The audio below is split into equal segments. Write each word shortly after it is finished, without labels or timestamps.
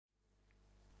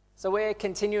So we're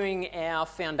continuing our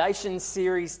foundation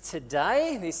series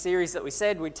today. This series that we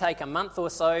said would take a month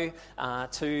or so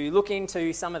to look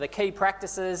into some of the key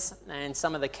practices and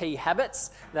some of the key habits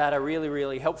that are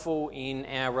really helpful in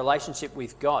our relationship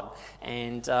with God.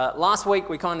 And last week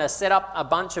we kind of set up a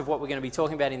bunch of what we're going to be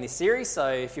talking about in this series. So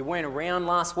if you weren't around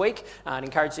last week, I'd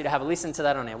encourage you to have a listen to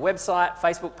that on our website,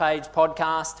 Facebook page,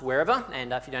 podcast, wherever.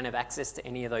 And if you don't have access to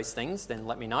any of those things, then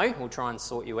let me know. We'll try and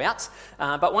sort you out.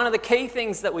 But one of the key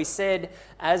things that we said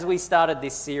as we started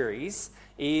this series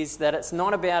is that it's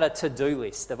not about a to-do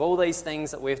list of all these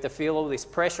things that we have to feel all this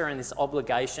pressure and this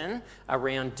obligation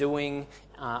around doing,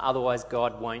 otherwise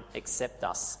God won't accept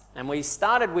us. And we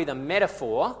started with a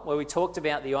metaphor where we talked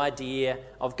about the idea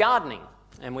of gardening.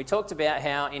 And we talked about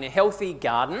how in a healthy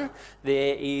garden,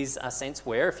 there is a sense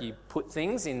where if you put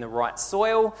things in the right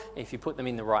soil, if you put them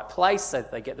in the right place so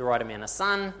that they get the right amount of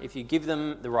sun, if you give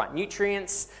them the right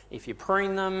nutrients, if you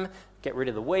prune them, get rid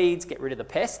of the weeds, get rid of the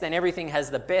pests, then everything has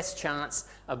the best chance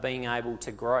of being able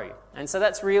to grow. And so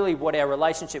that's really what our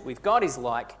relationship with God is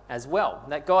like as well.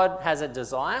 That God has a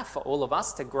desire for all of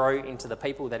us to grow into the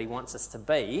people that he wants us to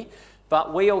be,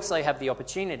 but we also have the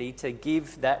opportunity to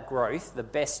give that growth the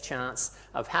best chance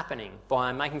of happening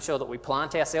by making sure that we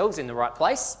plant ourselves in the right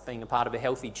place, being a part of a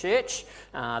healthy church,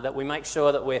 that we make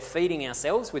sure that we're feeding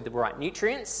ourselves with the right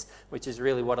nutrients, which is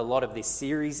really what a lot of this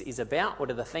series is about.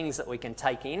 What are the things that we can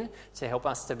take in to help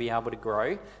us to be able to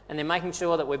grow? And then making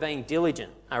sure that we're being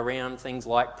diligent around things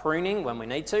like pruning when we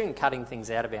need to and cutting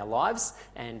things out of our lives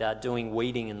and doing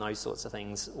weeding and those sorts of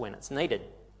things when it's needed.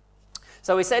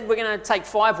 So we said we're going to take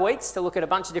 5 weeks to look at a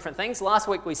bunch of different things. Last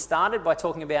week we started by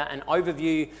talking about an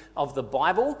overview of the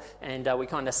Bible, and we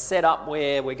kind of set up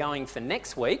where we're going for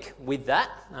next week with that,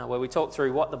 where we talk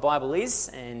through what the Bible is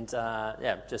and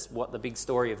just what the big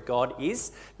story of God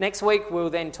is. Next week we'll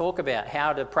then talk about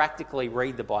how to practically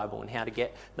read the Bible and how to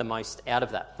get the most out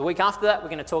of that. The week after that we're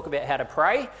going to talk about how to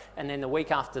pray, and then the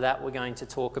week after that we're going to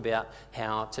talk about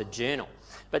how to journal.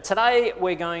 But today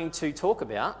we're going to talk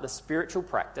about the spiritual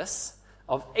practice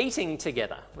of eating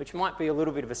together, which might be a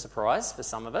little bit of a surprise for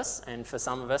some of us, and for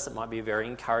some of us it might be a very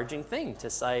encouraging thing to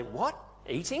say, what?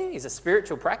 Eating is a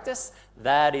spiritual practice?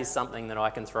 That is something that I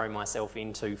can throw myself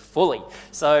into fully.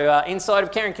 So inside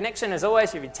of Caring Connection, as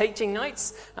always, you have your teaching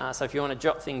notes, so if you want to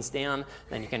jot things down,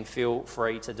 then you can feel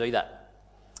free to do that.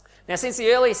 Now, since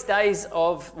the earliest days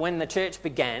of when the church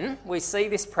began, we see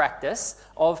this practice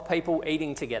of people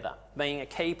eating together being a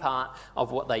key part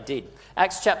of what they did.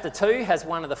 Acts chapter 2 has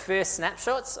one of the first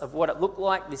snapshots of what it looked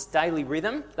like, this daily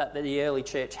rhythm that the early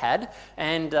church had,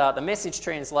 and the Message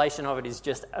translation of it is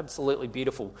just absolutely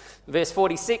beautiful. Verse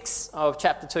 46 of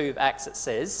chapter 2 of Acts, it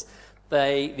says,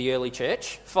 the early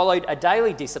church followed a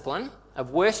daily discipline of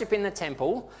worship in the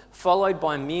temple, followed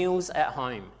by meals at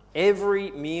home.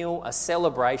 Every meal a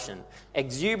celebration,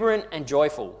 exuberant and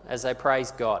joyful as they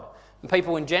praised God. And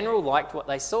people in general liked what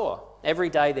they saw. Every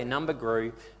day their number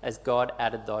grew as God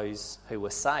added those who were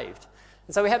saved.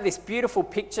 And so we have this beautiful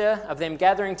picture of them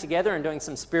gathering together and doing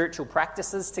some spiritual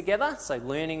practices together. So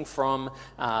learning from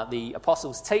the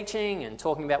apostles' teaching and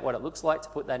talking about what it looks like to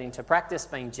put that into practice,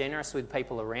 being generous with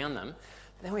people around them.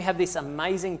 But then we have this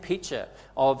amazing picture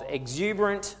of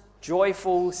exuberant,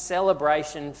 joyful,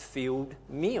 celebration-filled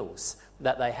meals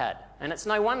that they had. And it's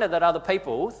no wonder that other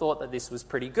people thought that this was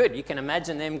pretty good. You can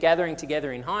imagine them gathering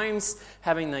together in homes,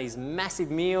 having these massive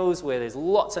meals where there's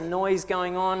lots of noise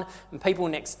going on, and people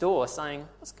next door saying,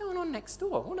 what's going on next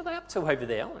door? What are they up to over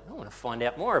there? I want to find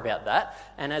out more about that.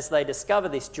 And as they discover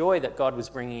this joy that God was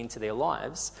bringing into their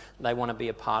lives, they want to be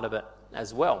a part of it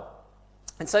as well.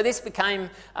 And so this became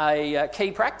a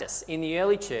key practice in the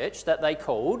early church that they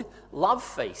called love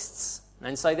feasts.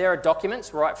 And so there are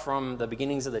documents right from the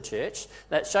beginnings of the church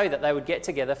that show that they would get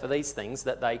together for these things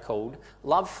that they called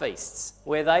love feasts,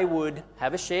 where they would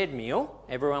have a shared meal,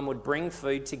 everyone would bring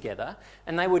food together,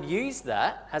 and they would use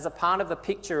that as a part of the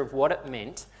picture of what it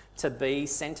meant to be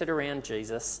centred around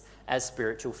Jesus as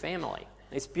spiritual family.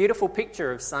 This beautiful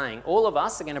picture of saying all of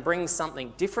us are going to bring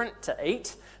something different to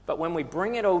eat, but when we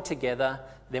bring it all together,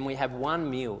 then we have one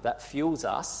meal that fuels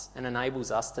us and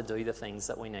enables us to do the things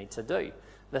that we need to do.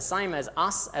 The same as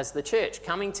us as the church,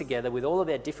 coming together with all of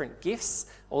our different gifts,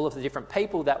 all of the different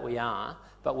people that we are,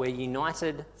 but we're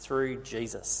united through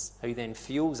Jesus, who then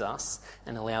fuels us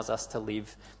and allows us to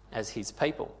live as his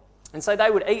people. And so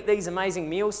they would eat these amazing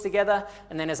meals together,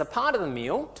 and then as a part of the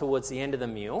meal, towards the end of the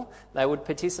meal, they would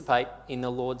participate in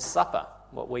the Lord's Supper,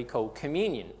 what we call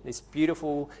communion, this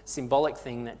beautiful symbolic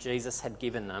thing that Jesus had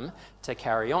given them to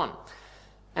carry on.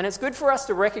 And it's good for us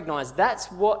to recognise that's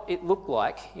what it looked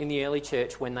like in the early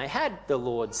church when they had the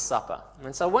Lord's Supper.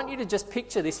 And so I want you to just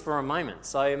picture this for a moment.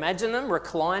 So imagine them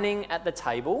reclining at the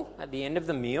table at the end of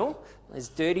the meal. There's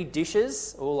dirty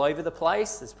dishes all over the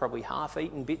place. There's probably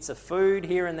half-eaten bits of food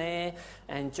here and there.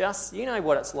 And just, you know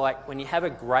what it's like when you have a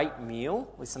great meal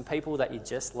with some people that you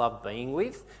just love being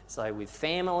with. So with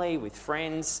family, with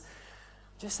friends.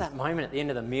 Just that moment at the end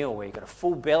of the meal where you've got a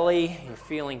full belly, you're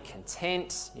feeling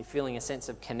content, you're feeling a sense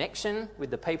of connection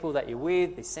with the people that you're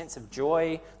with, this sense of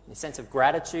joy, this sense of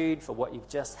gratitude for what you've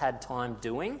just had time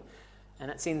doing.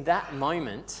 And it's in that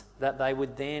moment that they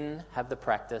would then have the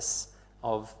practice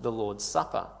of the Lord's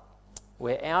Supper,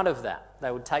 where out of that they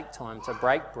would take time to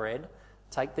break bread,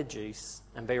 take the juice,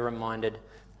 and be reminded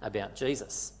about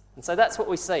Jesus. And so that's what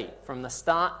we see from the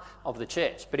start of the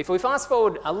church. But if we fast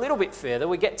forward a little bit further,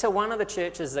 we get to one of the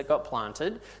churches that got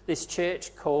planted, this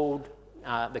church called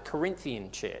the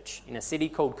Corinthian church in a city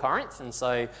called Corinth. And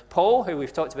so Paul, who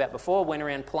we've talked about before, went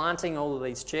around planting all of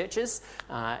these churches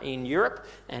in Europe,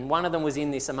 and one of them was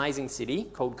in this amazing city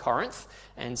called Corinth.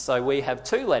 And so we have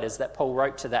two letters that Paul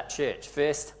wrote to that church,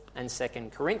 1st and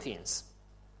 2nd Corinthians.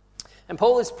 And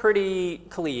Paul is pretty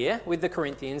clear with the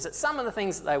Corinthians that some of the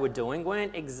things that they were doing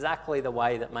weren't exactly the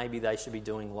way that maybe they should be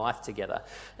doing life together.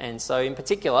 And so in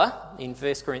particular, in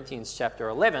 1 Corinthians chapter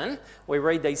 11, we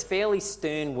read these fairly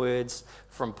stern words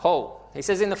from Paul. He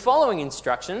says, "In the following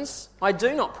instructions, I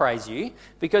do not praise you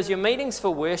because your meetings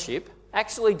for worship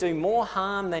actually do more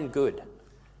harm than good."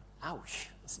 Ouch.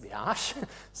 That's a bit harsh.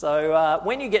 So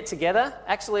when you get together,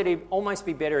 actually it'd almost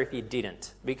be better if you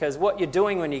didn't, because what you're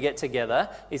doing when you get together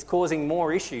is causing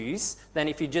more issues than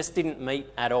if you just didn't meet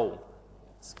at all.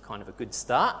 It's kind of a good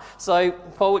start. So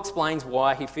Paul explains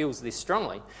why he feels this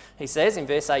strongly. He says in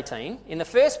verse 18, "In the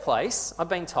first place, I've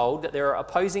been told that there are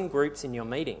opposing groups in your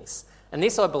meetings, and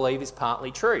this I believe is partly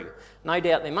true. No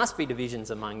doubt there must be divisions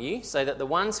among you, so that the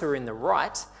ones who are in the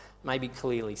right may be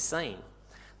clearly seen."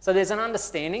 So there's an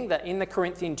understanding that in the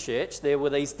Corinthian church there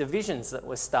were these divisions that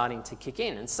were starting to kick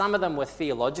in, and some of them were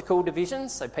theological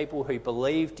divisions, so people who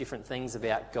believed different things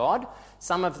about God.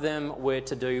 Some of them were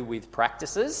to do with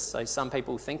practices, so some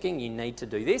people thinking you need to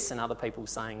do this, and other people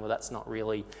saying, well, that's not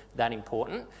really that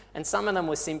important. And some of them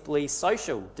were simply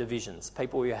social divisions,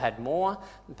 people who had more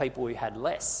and people who had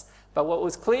less. But what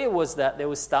was clear was that there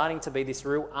was starting to be this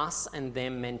real us and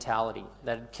them mentality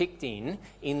that had kicked in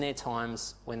their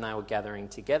times when they were gathering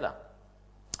together.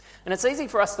 And it's easy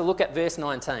for us to look at verse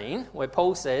 19, where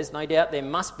Paul says, "No doubt there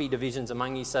must be divisions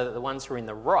among you so that the ones who are in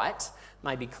the right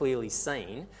may be clearly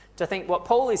seen," to think what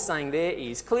Paul is saying there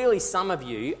is clearly some of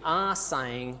you are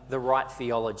saying the right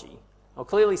theology. Well,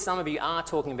 clearly some of you are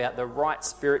talking about the right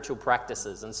spiritual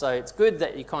practices, and so it's good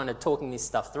that you're kind of talking this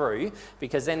stuff through,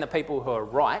 because then the people who are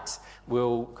right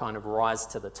will kind of rise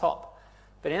to the top.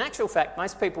 But in actual fact,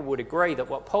 most people would agree that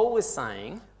what Paul was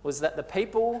saying was that the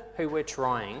people who were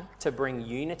trying to bring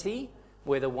unity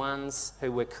were the ones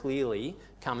who were clearly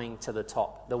coming to the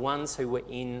top, the ones who were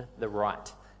in the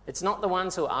right. It's not the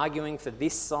ones who are arguing for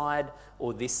this side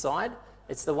or this side.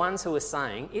 It's the ones who are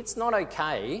saying it's not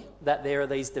okay that there are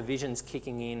these divisions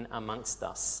kicking in amongst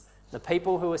us. The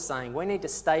people who are saying we need to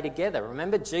stay together.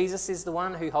 Remember, Jesus is the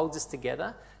one who holds us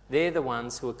together. They're the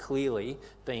ones who are clearly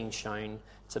being shown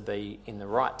to be in the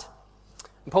right.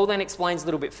 And Paul then explains a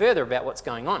little bit further about what's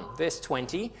going on. Verse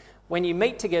 20, "When you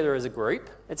meet together as a group,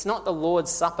 it's not the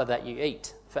Lord's Supper that you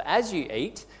eat. For as you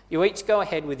eat, you each go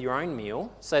ahead with your own meal,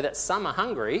 so that some are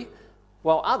hungry,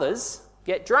 while others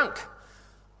get drunk."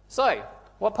 So,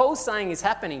 what Paul's saying is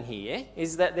happening here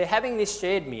is that they're having this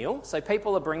shared meal, so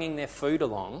people are bringing their food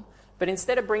along, but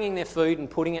instead of bringing their food and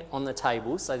putting it on the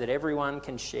table so that everyone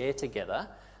can share together,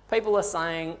 people are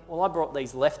saying, well, I brought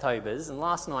these leftovers and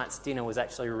last night's dinner was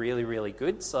actually really, really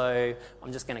good, so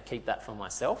I'm just going to keep that for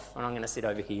myself and I'm going to sit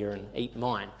over here and eat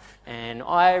mine. And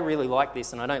I really like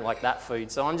this and I don't like that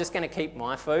food, so I'm just going to keep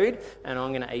my food and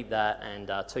I'm going to eat that,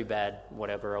 and too bad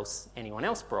whatever else anyone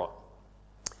else brought.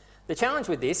 The challenge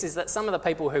with this is that some of the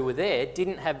people who were there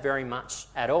didn't have very much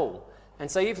at all. And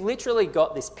so you've literally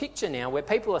got this picture now where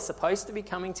people are supposed to be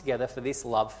coming together for this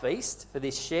love feast, for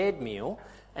this shared meal,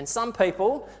 and some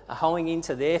people are hoeing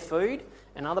into their food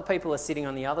and other people are sitting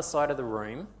on the other side of the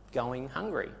room going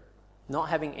hungry, not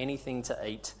having anything to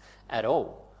eat at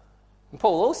all. And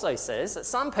Paul also says that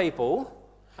some people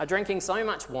are drinking so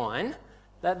much wine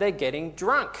that they're getting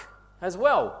drunk as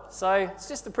well. So it's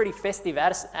just a pretty festive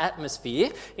atmosphere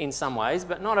in some ways,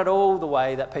 but not at all the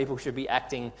way that people should be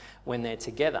acting when they're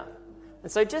together.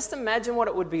 And so just imagine what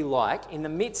it would be like in the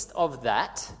midst of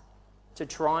that to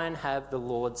try and have the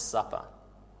Lord's Supper.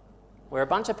 where a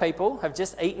bunch of people have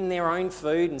just eaten their own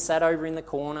food and sat over in the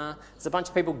corner. There's a bunch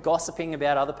of people gossiping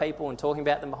about other people and talking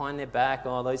about them behind their back.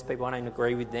 Oh, those people, I don't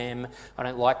agree with them. I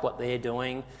don't like what they're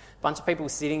doing. A bunch of people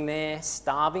sitting there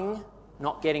starving,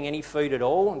 not getting any food at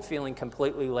all and feeling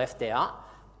completely left out.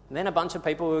 And then a bunch of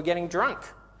people who are getting drunk.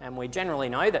 And we generally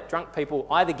know that drunk people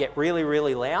either get really,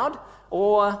 really loud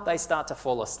or they start to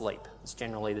fall asleep. It's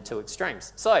generally the two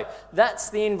extremes. So that's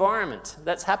the environment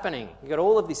that's happening. You've got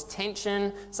all of this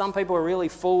tension. Some people are really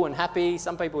full and happy.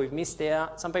 Some people have missed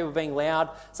out. Some people being loud.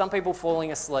 Some people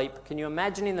falling asleep. Can you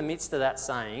imagine in the midst of that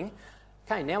saying,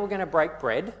 okay, now we're going to break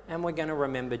bread and we're going to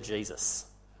remember Jesus?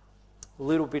 A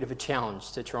little bit of a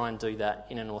challenge to try and do that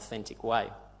in an authentic way.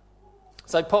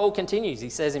 So Paul continues. He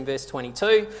says in verse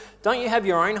 22, "Don't you have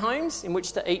your own homes in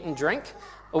which to eat and drink?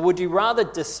 Or would you rather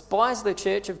despise the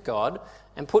church of God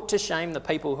and put to shame the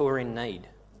people who are in need?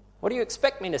 What do you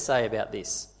expect me to say about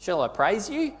this? Shall I praise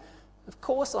you? Of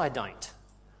course I don't."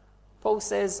 Paul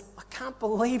says, I can't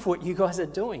believe what you guys are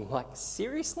doing. Like,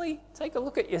 seriously? Take a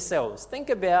look at yourselves. Think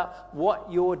about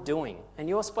what you're doing. And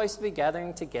you're supposed to be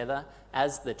gathering together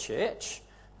as the church.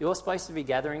 You're supposed to be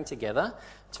gathering together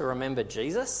to remember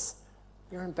Jesus.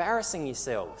 You're embarrassing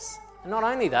yourselves. And not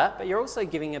only that, but you're also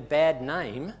giving a bad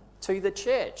name to the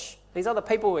church. These other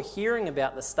people who are hearing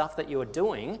about the stuff that you're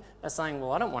doing are saying,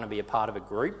 well, I don't want to be a part of a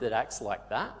group that acts like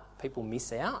that. People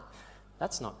miss out.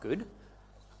 That's not good.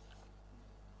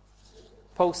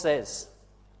 Paul says,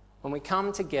 when we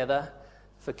come together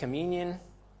for communion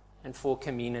and for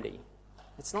community,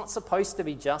 it's not supposed to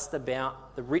be just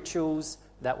about the rituals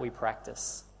that we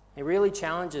practice. It really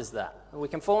challenges that. We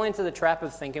can fall into the trap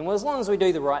of thinking, well, as long as we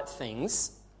do the right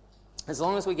things, as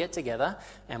long as we get together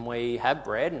and we have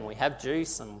bread and we have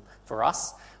juice, and for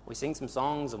us, we sing some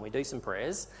songs and we do some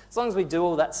prayers, as long as we do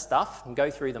all that stuff and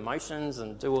go through the motions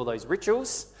and do all those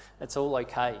rituals, it's all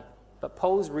okay. But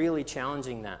Paul's really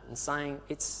challenging that and saying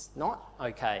it's not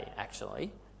okay,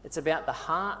 actually. It's about the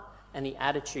heart and the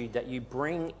attitude that you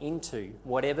bring into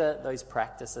whatever those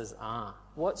practices are.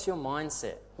 What's your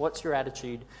mindset? What's your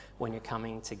attitude when you're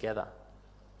coming together?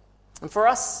 And for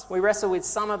us, we wrestle with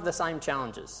some of the same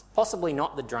challenges. Possibly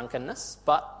not the drunkenness,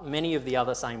 but many of the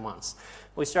other same ones.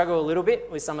 We struggle a little bit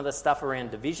with some of the stuff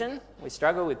around division. We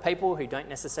struggle with people who don't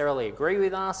necessarily agree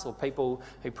with us or people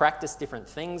who practice different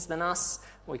things than us.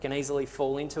 We can easily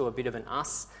fall into a bit of an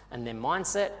us and them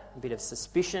mindset, a bit of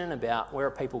suspicion about where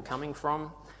are people coming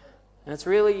from. And it's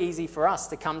really easy for us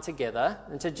to come together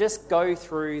and to just go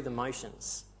through the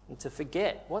motions and to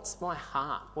forget what's my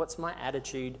heart, what's my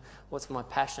attitude, what's my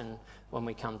passion when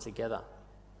we come together.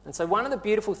 And so one of the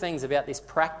beautiful things about this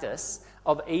practice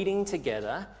of eating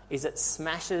together is it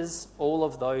smashes all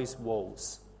of those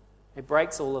walls. It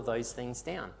breaks all of those things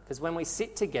down. Because when we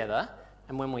sit together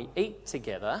and when we eat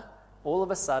together, all of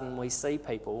a sudden we see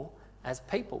people as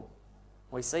people.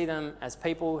 We see them as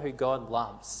people who God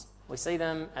loves. We see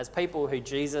them as people who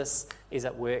Jesus is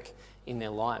at work in their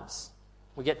lives.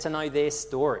 We get to know their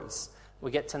stories.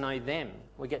 We get to know them.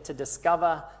 We get to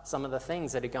discover some of the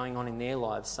things that are going on in their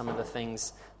lives, some of the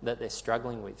things that they're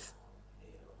struggling with.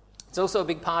 It's also a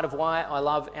big part of why I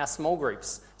love our small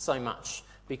groups so much,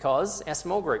 because our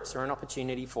small groups are an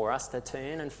opportunity for us to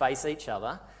turn and face each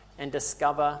other and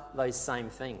discover those same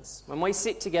things. When we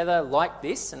sit together like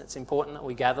this, and it's important that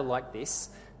we gather like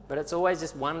this, but it's always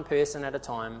just one person at a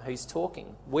time who's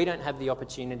talking. We don't have the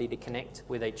opportunity to connect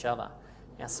with each other.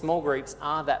 Our small groups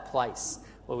are that place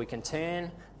where we can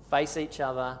turn, face each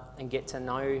other and get to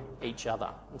know each other.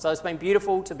 And so it's been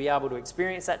beautiful to be able to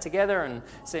experience that together, and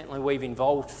certainly we've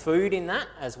involved food in that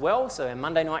as well. So our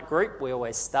Monday night group, we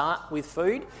always start with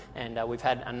food, and we've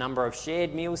had a number of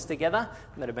shared meals together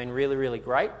that have been really, really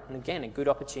great, and again, a good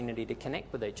opportunity to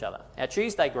connect with each other. Our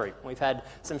Tuesday group, we've had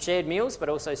some shared meals but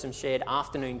also some shared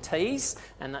afternoon teas,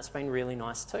 and that's been really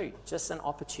nice too. Just an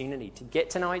opportunity to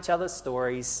get to know each other's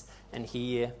stories and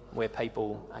hear where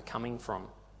people are coming from.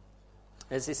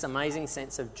 There's this amazing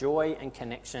sense of joy and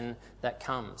connection that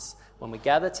comes when we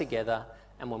gather together,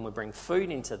 and when we bring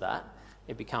food into that,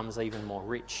 it becomes even more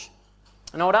rich.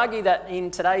 And I would argue that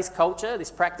in today's culture,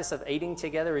 this practice of eating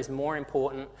together is more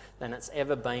important than it's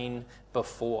ever been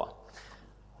before.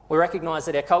 We recognise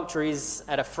that our culture is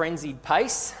at a frenzied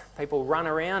pace. People run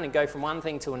around and go from one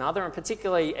thing to another, and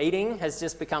particularly eating has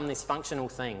just become this functional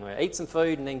thing. We eat some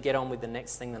food and then get on with the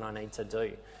next thing that I need to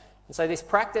do. And so this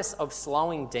practice of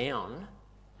slowing down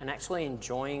and actually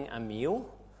enjoying a meal,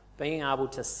 being able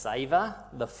to savour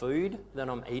the food that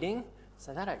I'm eating,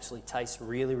 so that actually tastes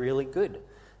really, really good.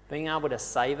 Being able to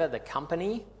savour the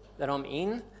company that I'm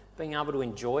in, being able to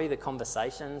enjoy the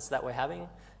conversations that we're having,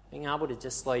 being able to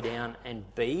just slow down and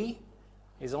be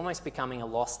is almost becoming a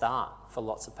lost art for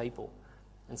lots of people.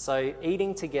 And so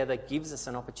eating together gives us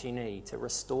an opportunity to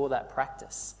restore that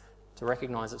practice, to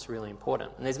recognise it's really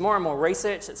important. And there's more and more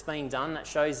research that's being done that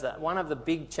shows that one of the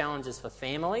big challenges for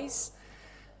families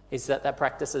is that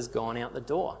practice has gone out the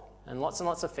door. And lots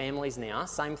of families now,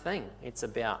 same thing. It's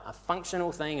about a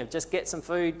functional thing of just get some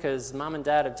food because mum and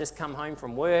dad have just come home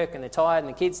from work and they're tired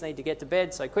and the kids need to get to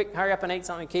bed. So quick, hurry up and eat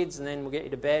something, kids, and then we'll get you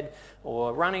to bed.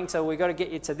 Or running till we've got to get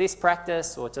you to this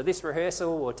practice or to this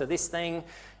rehearsal or to this thing.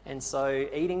 And so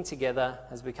eating together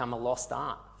has become a lost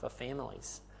art for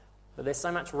families. But there's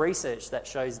so much research that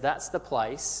shows that's the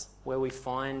place where we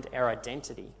find our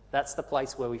identity. That's the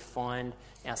place where we find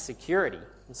our security.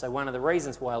 And so one of the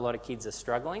reasons why a lot of kids are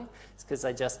struggling is because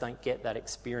they just don't get that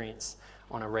experience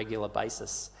on a regular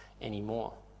basis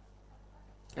anymore.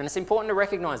 And it's important to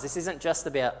recognise this isn't just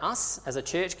about us as a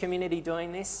church community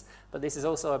doing this, but this is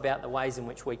also about the ways in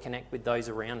which we connect with those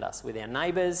around us, with our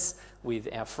neighbours, with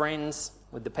our friends,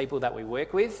 with the people that we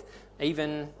work with,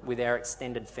 even with our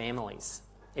extended families.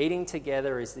 Eating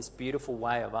together is this beautiful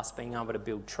way of us being able to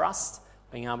build trust,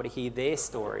 being able to hear their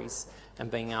stories, and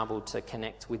being able to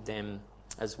connect with them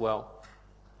as well.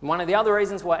 And one of the other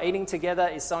reasons why eating together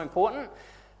is so important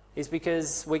is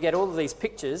because we get all of these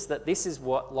pictures that this is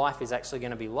what life is actually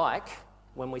going to be like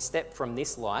when we step from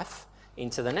this life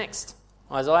into the next.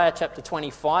 Isaiah chapter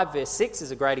 25 verse 6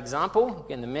 is a great example.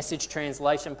 Again, the Message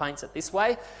translation paints it this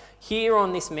way. Here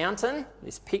on this mountain,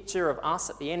 this picture of us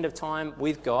at the end of time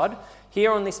with God,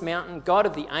 here on this mountain, God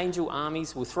of the angel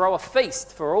armies will throw a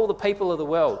feast for all the people of the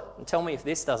world. And tell me if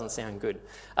this doesn't sound good.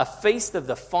 A feast of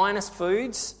the finest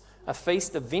foods, a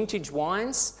feast of vintage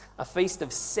wines, a feast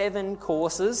of 7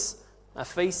 courses, a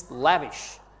feast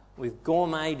lavish with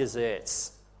gourmet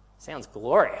desserts. Sounds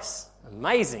glorious,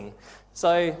 amazing.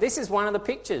 So this is one of the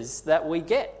pictures that we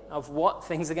get of what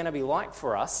things are going to be like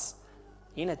for us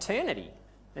in eternity.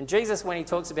 And Jesus, when he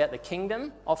talks about the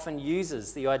kingdom, often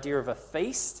uses the idea of a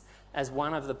feast as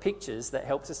one of the pictures that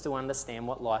helps us to understand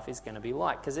what life is going to be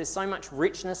like. Because there's so much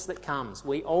richness that comes.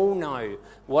 We all know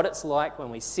what it's like when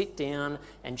we sit down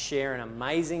and share an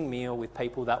amazing meal with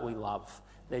people that we love.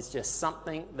 There's just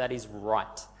something that is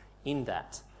right in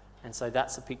that. And so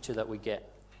that's a picture that we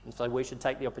get. And so we should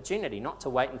take the opportunity not to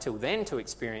wait until then to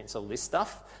experience all this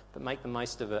stuff, but make the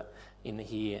most of it in the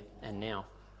here and now.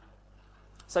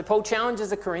 So Paul challenges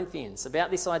the Corinthians about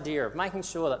this idea of making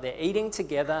sure that they're eating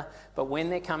together, but when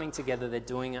they're coming together, they're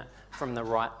doing it from the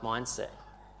right mindset.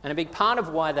 And a big part of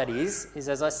why that is,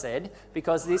 as I said,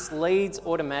 because this leads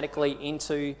automatically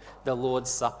into the Lord's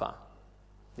Supper.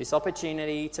 This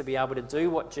opportunity to be able to do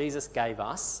what Jesus gave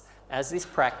us as this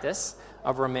practice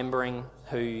of remembering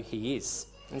who he is.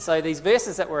 And so these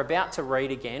verses that we're about to read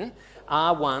again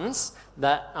are ones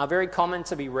that are very common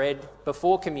to be read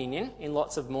before communion in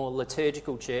lots of more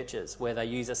liturgical churches where they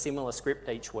use a similar script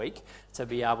each week to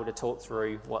be able to talk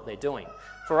through what they're doing.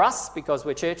 For us, because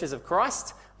we're churches of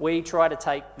Christ, we try to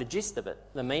take the gist of it,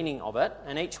 the meaning of it,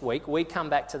 and each week we come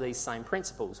back to these same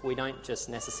principles. We don't just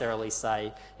necessarily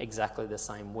say exactly the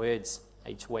same words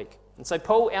each week. And so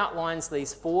Paul outlines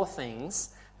these 4 things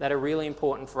that are really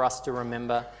important for us to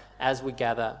remember as we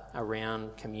gather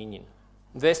around communion.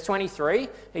 In verse 23,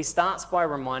 he starts by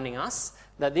reminding us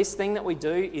that this thing that we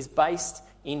do is based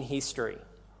in history.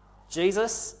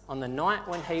 Jesus, on the night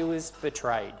when he was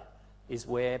betrayed, is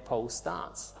where Paul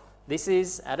starts. This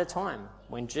is at a time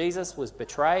when Jesus was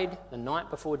betrayed, the night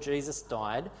before Jesus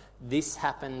died. This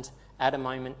happened at a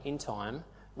moment in time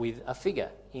with a figure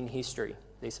in history,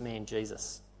 this man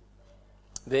Jesus.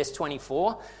 Verse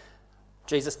 24,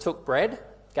 Jesus took bread,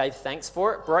 gave thanks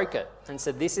for it, broke it, and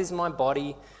said, "This is my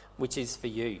body, which is for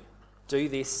you. Do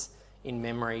this in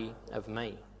memory of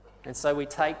me." And so we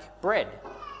take bread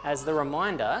as the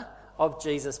reminder of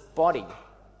Jesus' body.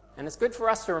 And it's good for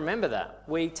us to remember that.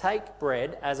 We take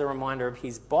bread as a reminder of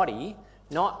his body,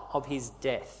 not of his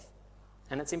death.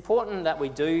 And it's important that we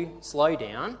do slow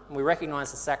down and we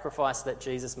recognise the sacrifice that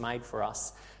Jesus made for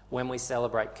us when we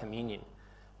celebrate communion.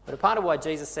 But a part of why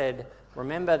Jesus said,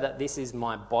 "Remember that this is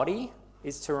my body,"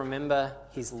 is to remember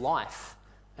his life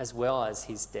as well as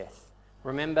his death.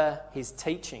 Remember his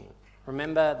teaching.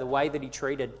 Remember the way that he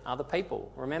treated other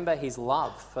people. Remember his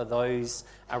love for those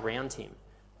around him.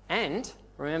 And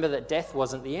remember that death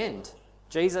wasn't the end.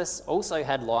 Jesus also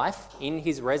had life in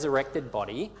his resurrected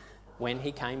body when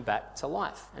he came back to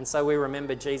life. And so we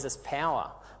remember Jesus'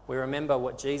 power. We remember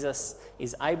what Jesus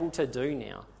is able to do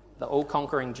now, the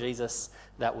all-conquering Jesus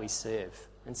that we serve.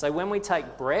 And so when we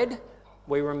take bread,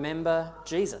 we remember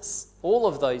Jesus. All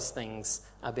of those things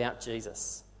about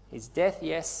Jesus. His death,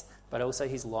 yes, but also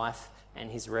his life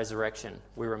and his resurrection.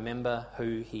 We remember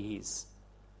who he is.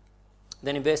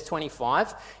 Then in verse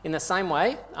 25, in the same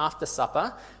way, after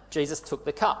supper, Jesus took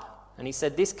the cup, and he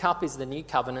said, "This cup is the new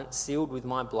covenant sealed with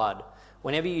my blood.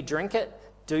 Whenever you drink it,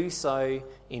 do so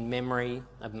in memory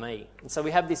of me." And so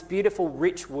we have this beautiful,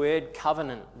 rich word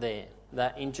covenant there,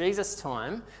 that in Jesus'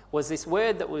 time was this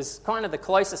word that was kind of the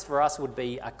closest for us would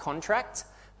be a contract,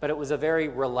 but it was a very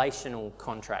relational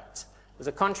contract. It was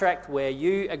a contract where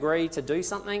you agree to do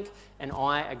something and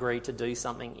I agree to do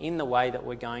something in the way that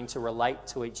we're going to relate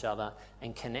to each other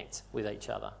and connect with each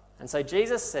other. And so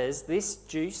Jesus says this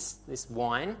juice, this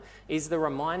wine, is the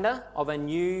reminder of a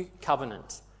new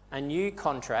covenant, a new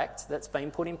contract that's been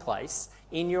put in place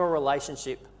in your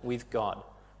relationship with God.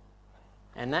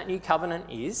 And that new covenant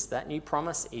is, that new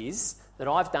promise is, that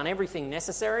I've done everything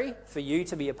necessary for you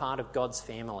to be a part of God's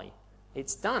family.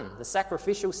 It's done. The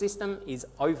sacrificial system is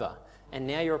over, and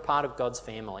now you're a part of God's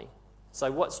family.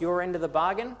 So what's your end of the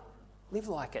bargain? Live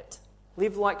like it.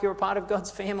 Live like you're a part of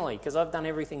God's family, because I've done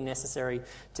everything necessary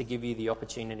to give you the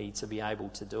opportunity to be able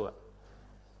to do it.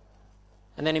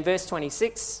 And then in verse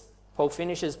 26, Paul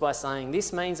finishes by saying,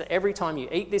 "This means that every time you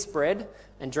eat this bread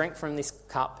and drink from this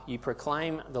cup, you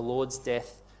proclaim the Lord's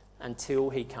death until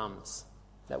he comes."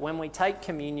 That when we take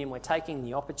communion, we're taking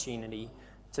the opportunity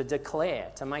to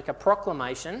declare, to make a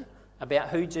proclamation about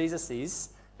who Jesus is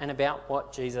and about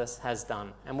what Jesus has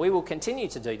done. And we will continue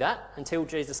to do that until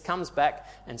Jesus comes back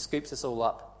and scoops us all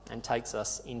up and takes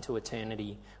us into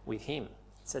eternity with him.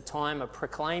 It's a time of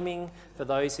proclaiming for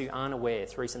those who aren't aware,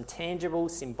 through some tangible,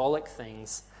 symbolic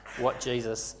things, what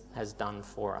Jesus has done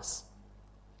for us.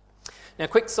 Now,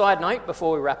 quick side note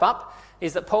before we wrap up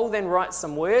is that Paul then writes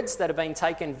some words that have been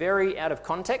taken very out of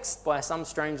context by some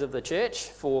streams of the church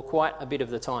for quite a bit of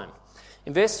the time.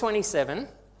 In verse 27,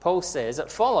 Paul says,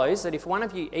 "It follows that if one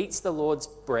of you eats the Lord's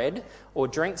bread or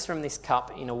drinks from this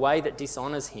cup in a way that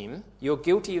dishonours him, you're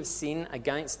guilty of sin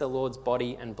against the Lord's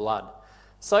body and blood.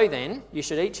 So then, you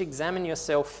should each examine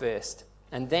yourself first,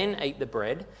 and then eat the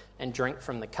bread and drink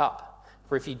from the cup.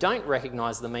 For if you don't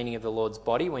recognise the meaning of the Lord's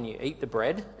body when you eat the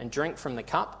bread and drink from the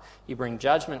cup, you bring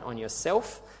judgment on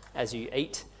yourself as you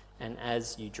eat and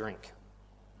as you drink."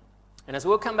 And as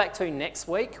we'll come back to next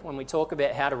week when we talk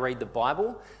about how to read the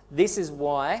Bible, this is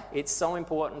why it's so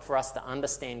important for us to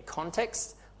understand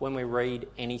context when we read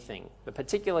anything, but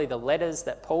particularly the letters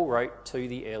that Paul wrote to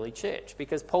the early church,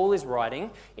 because Paul is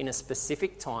writing in a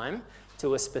specific time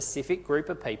to a specific group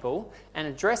of people and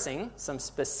addressing some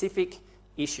specific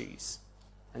issues.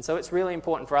 And so it's really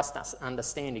important for us to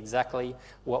understand exactly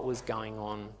what was going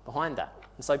on behind that.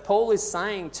 And so Paul is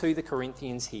saying to the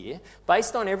Corinthians here,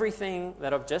 based on everything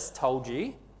that I've just told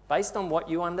you, based on what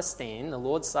you understand the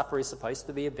Lord's Supper is supposed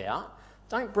to be about,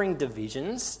 don't bring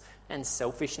divisions and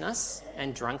selfishness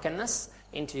and drunkenness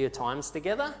into your times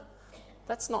together.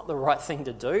 That's not the right thing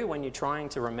to do when you're trying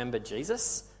to remember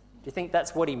Jesus. Do you think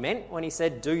that's what he meant when he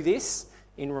said, "Do this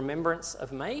in remembrance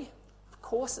of me"? Of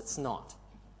course it's not.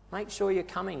 Make sure you're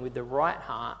coming with the right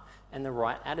heart and the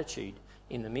right attitude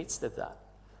in the midst of that.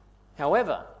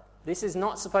 However, this is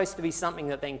not supposed to be something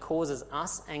that then causes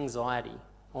us anxiety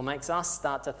or makes us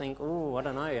start to think, "Oh, I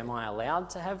don't know, am I allowed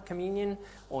to have communion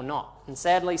or not?" And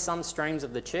sadly, some streams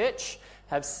of the church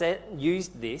have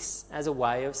used this as a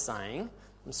way of saying,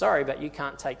 "I'm sorry, but you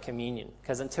can't take communion,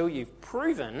 because until you've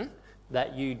proven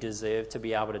that you deserve to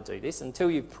be able to do this, until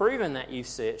you've proven that you've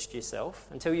searched yourself,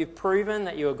 until you've proven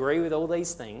that you agree with all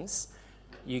these things,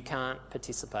 you can't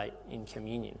participate in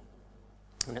communion."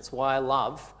 And it's why I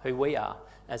love who we are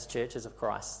as churches of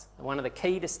Christ. One of the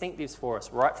key distinctives for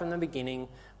us right from the beginning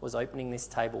was opening this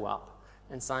table up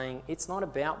and saying, it's not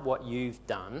about what you've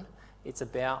done, it's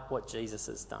about what Jesus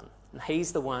has done. And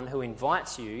he's the one who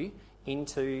invites you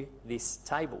into this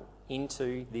table,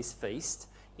 into this feast,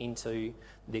 into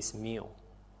this meal.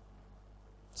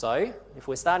 So, if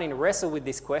we're starting to wrestle with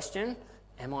this question,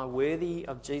 am I worthy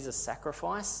of Jesus'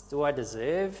 sacrifice? Do I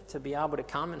deserve to be able to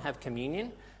come and have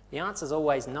communion? The answer is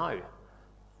always no.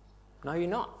 No, you're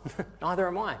not. Neither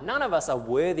am I. None of us are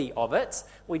worthy of it.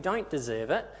 We don't deserve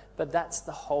it, but that's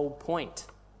the whole point.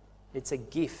 It's a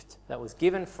gift that was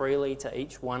given freely to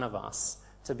each one of us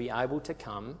to be able to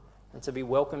come and to be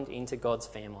welcomed into God's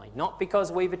family. Not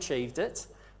because we've achieved it,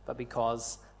 but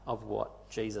because of what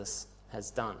Jesus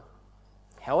has done.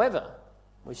 However,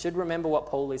 we should remember what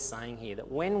Paul is saying here, that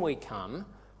when we come,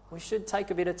 we should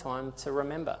take a bit of time to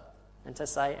remember and to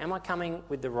say, am I coming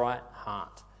with the right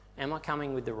heart? Am I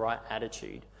coming with the right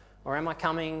attitude? Or am I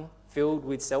coming filled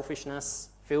with selfishness,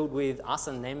 filled with us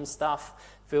and them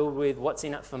stuff, filled with what's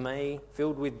in it for me,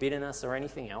 filled with bitterness or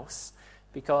anything else?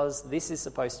 Because this is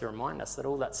supposed to remind us that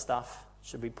all that stuff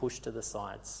should be pushed to the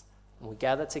sides. And we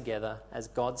gather together as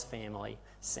God's family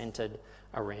centred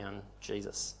around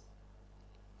Jesus.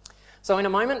 So in a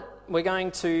moment, we're going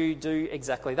to do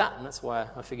exactly that, and that's why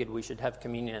I figured we should have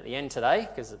communion at the end today,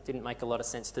 because it didn't make a lot of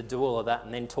sense to do all of that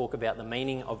and then talk about the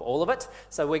meaning of all of it.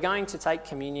 So we're going to take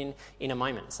communion in a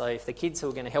moment. So if the kids who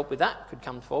are going to help with that could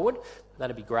come forward,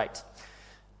 that'd be great.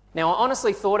 Now, I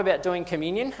honestly thought about doing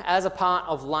communion as a part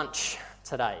of lunch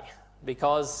today,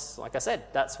 because, like I said,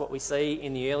 that's what we see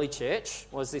in the early church,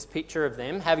 was this picture of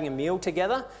them having a meal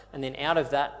together, and then out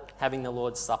of that, having the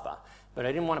Lord's Supper. But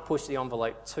I didn't want to push the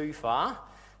envelope too far.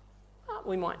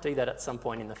 We might do that at some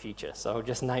point in the future, so I'll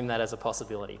just name that as a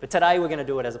possibility. But today we're going to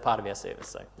do it as a part of our service,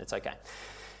 so it's okay.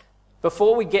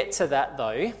 Before we get to that,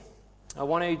 though, I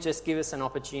want to just give us an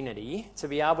opportunity to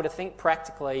be able to think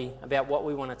practically about what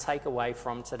we want to take away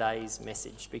from today's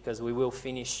message, because we will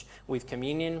finish with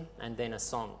communion and then a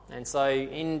song. And so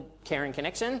in Caring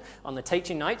Connection, on the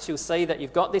teaching notes, you'll see that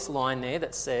you've got this line there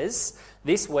that says,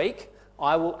 "This week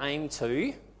I will aim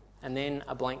to," and then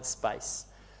a blank space.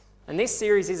 And this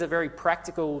series is a very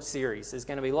practical series. There's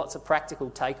going to be lots of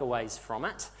practical takeaways from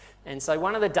it. And so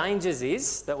one of the dangers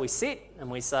is that we sit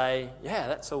and we say, yeah,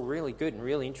 that's all really good and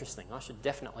really interesting. I should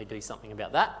definitely do something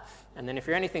about that. And then if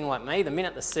you're anything like me, the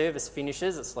minute the service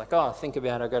finishes, it's like, oh, think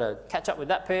about it, I've got to catch up with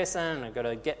that person, I've got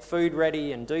to get food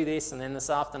ready and do this, and then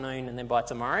this afternoon, and then by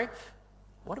tomorrow.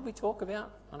 What did we talk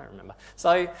about? I don't remember.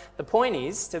 So the point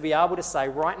is to be able to say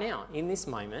right now, in this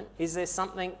moment, is there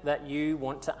something that you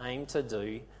want to aim to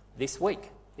do this week?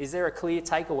 Is there a clear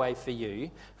takeaway for you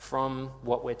from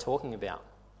what we're talking about?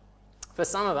 For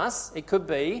some of us, it could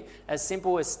be as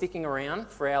simple as sticking around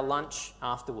for our lunch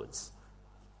afterwards.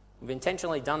 We've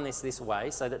intentionally done this way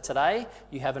so that today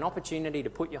you have an opportunity to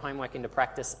put your homework into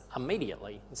practice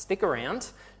immediately. Stick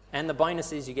around. And the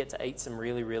bonus is you get to eat some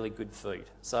really, really good food.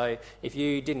 So if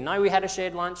you didn't know we had a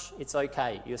shared lunch, it's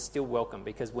okay. You're still welcome,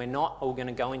 because we're not all going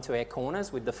to go into our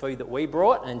corners with the food that we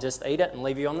brought and just eat it and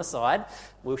leave you on the side.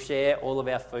 We'll share all of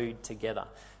our food together.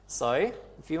 So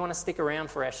if you want to stick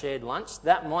around for our shared lunch,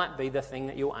 that might be the thing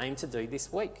that you'll aim to do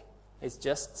this week. It's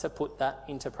just to put that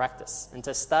into practice and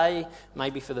to stay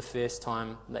maybe for the first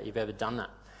time that you've ever done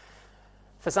that.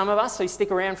 For some of us who stick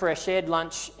around for our shared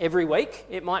lunch every week,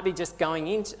 it might be just going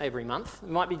into every month. It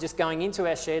might be just going into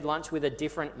our shared lunch with a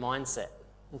different mindset.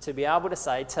 And to be able to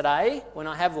say, today, when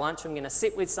I have lunch, I'm going to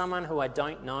sit with someone who I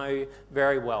don't know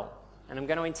very well. And I'm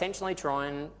going to intentionally try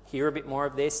and hear a bit more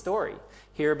of their story,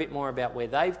 hear a bit more about where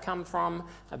they've come from,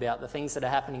 about the things that are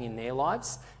happening in their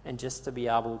lives, and just to be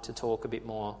able to talk a bit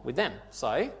more with them.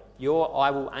 So your I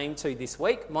will aim to this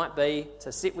week might be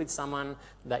to sit with someone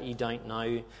that you don't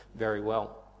know very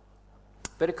well.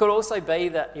 But it could also be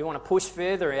that you want to push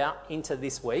further out into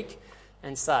this week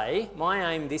and say,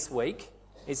 my aim this week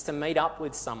is to meet up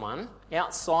with someone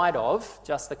outside of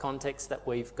just the context that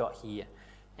we've got here.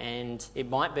 And it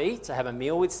might be to have a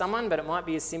meal with someone, but it might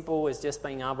be as simple as just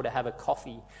being able to have a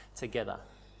coffee together,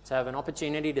 to have an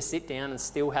opportunity to sit down and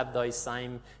still have those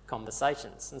same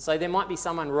conversations. And so there might be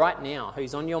someone right now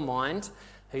who's on your mind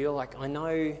who you're like, I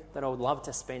know that I would love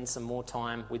to spend some more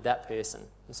time with that person.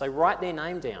 And so write their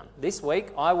name down. This week,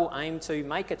 I will aim to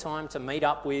make a time to meet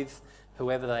up with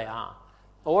whoever they are.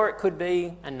 Or it could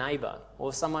be a neighbour,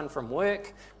 or someone from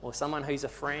work, or someone who's a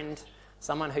friend,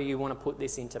 someone who you want to put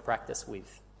this into practice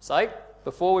with. So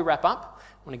before we wrap up,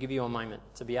 I want to give you a moment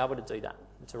to be able to do that,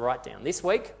 to write down. This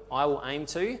week, I will aim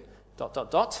to ...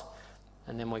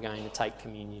 and then we're going to take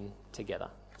communion together.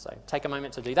 So take a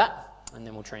moment to do that, and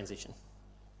then we'll transition.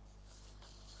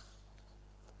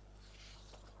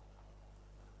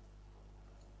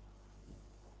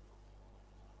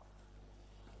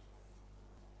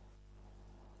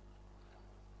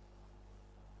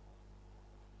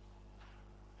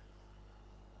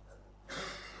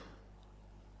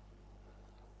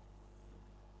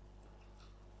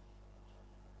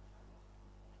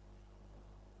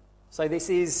 So this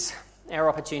is our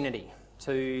opportunity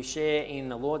to share in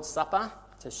the Lord's Supper,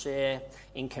 to share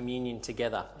in communion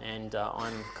together. And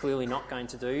I'm clearly not going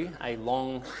to do a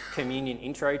long communion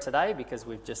intro today because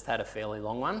we've just had a fairly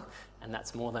long one, and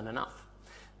that's more than enough.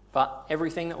 But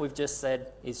everything that we've just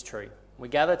said is true. We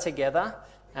gather together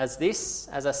as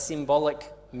a symbolic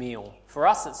meal. For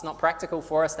us, it's not practical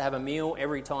for us to have a meal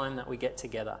every time that we get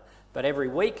together. But every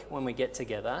week when we get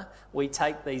together, we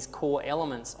take these core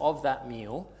elements of that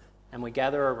meal and we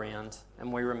gather around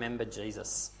and we remember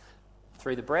Jesus.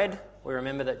 Through the bread, we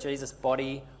remember that Jesus'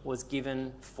 body was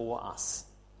given for us.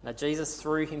 That Jesus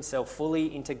threw himself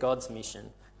fully into God's mission.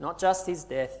 Not just his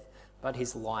death, but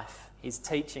his life, his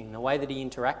teaching, the way that he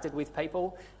interacted with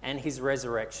people, and his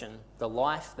resurrection, the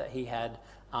life that he had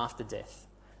after death.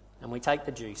 And we take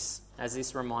the juice as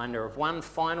this reminder of one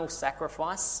final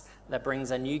sacrifice that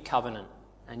brings a new covenant,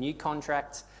 a new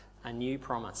contract, a new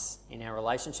promise in our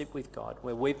relationship with God,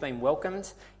 where we've been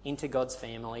welcomed into God's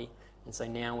family, and so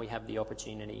now we have the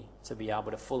opportunity to be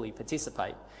able to fully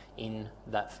participate in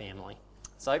that family.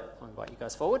 So I invite you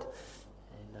guys forward,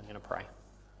 and I'm going to pray.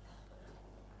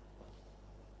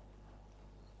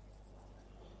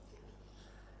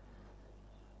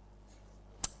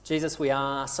 Jesus, we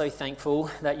are so thankful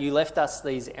that you left us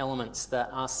these elements that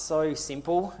are so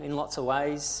simple in lots of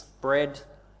ways. Bread,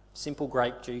 simple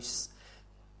grape juice,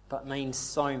 but means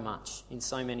so much in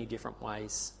so many different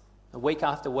ways. Week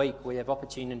after week, we have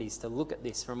opportunities to look at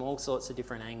this from all sorts of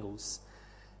different angles.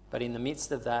 But in the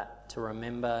midst of that, to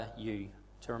remember you,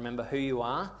 to remember who you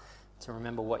are, to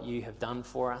remember what you have done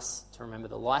for us, to remember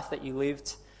the life that you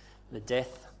lived, the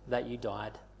death that you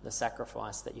died, the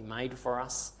sacrifice that you made for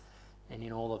us, and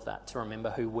in all of that, to remember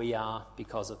who we are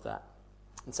because of that.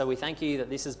 And so we thank you that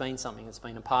this has been something that's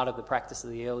been a part of the practice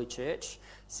of the early church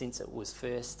since it was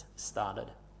first started,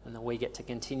 and that we get to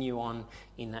continue on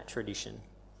in that tradition.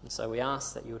 And so we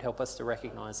ask that you would help us to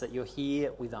recognise that you're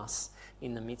here with us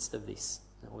in the midst of this.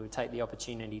 And we would take the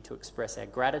opportunity to express our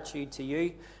gratitude to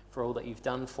you for all that you've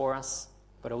done for us,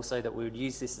 but also that we would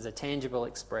use this as a tangible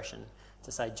expression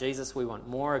to say, Jesus, we want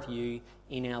more of you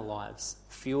in our lives,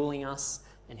 fueling us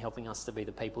and helping us to be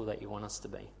the people that you want us to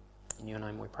be. In your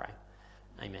name we pray.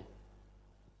 Amen.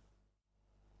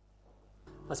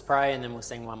 Let's pray, and then we'll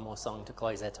sing one more song to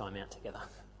close our time out together.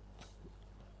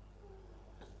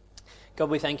 God,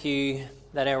 we thank you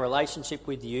that our relationship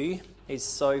with you is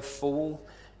so full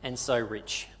and so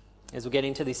rich. As we get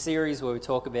into this series where we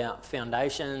talk about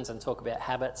foundations and talk about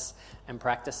habits and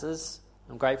practices,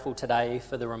 I'm grateful today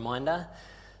for the reminder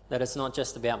that it's not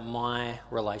just about my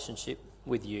relationship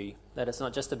with you, that it's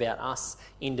not just about us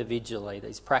individually,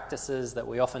 these practices that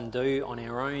we often do on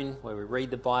our own, where we read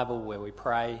the Bible, where we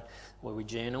pray, where we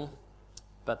journal,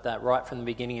 but that right from the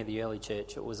beginning of the early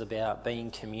church, it was about being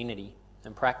community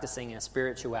and practicing our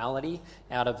spirituality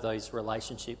out of those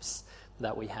relationships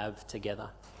that we have together.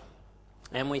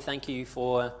 And we thank you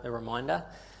for the reminder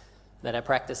that our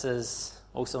practices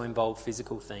also involve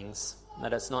physical things,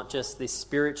 that it's not just this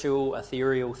spiritual,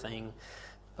 ethereal thing,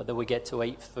 but that we get to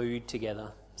eat food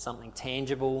together, something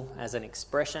tangible as an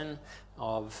expression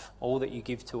of all that you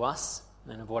give to us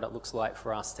and of what it looks like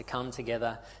for us to come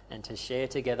together and to share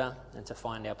together and to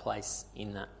find our place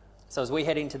in that. So as we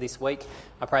head into this week,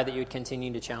 I pray that you would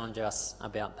continue to challenge us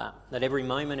about that every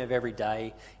moment of every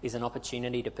day is an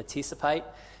opportunity to participate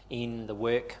in the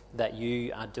work that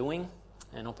you are doing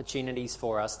and opportunities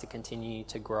for us to continue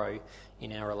to grow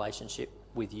in our relationship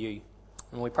with you.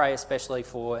 And we pray especially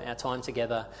for our time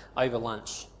together over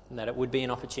lunch, and that it would be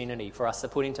an opportunity for us to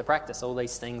put into practice all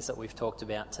these things that we've talked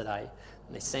about today.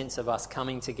 And this sense of us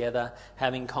coming together,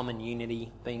 having common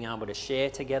unity, being able to share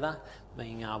together,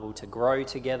 being able to grow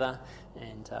together,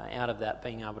 and out of that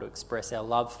being able to express our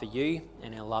love for you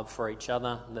and our love for each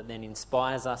other, that then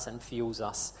inspires us and fuels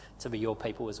us to be your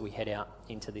people as we head out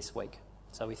into this week.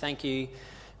 So we thank you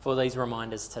for these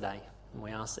reminders today. And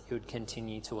we ask that you would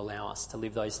continue to allow us to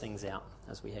live those things out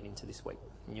as we head into this week.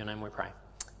 In your name we pray.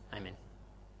 Amen.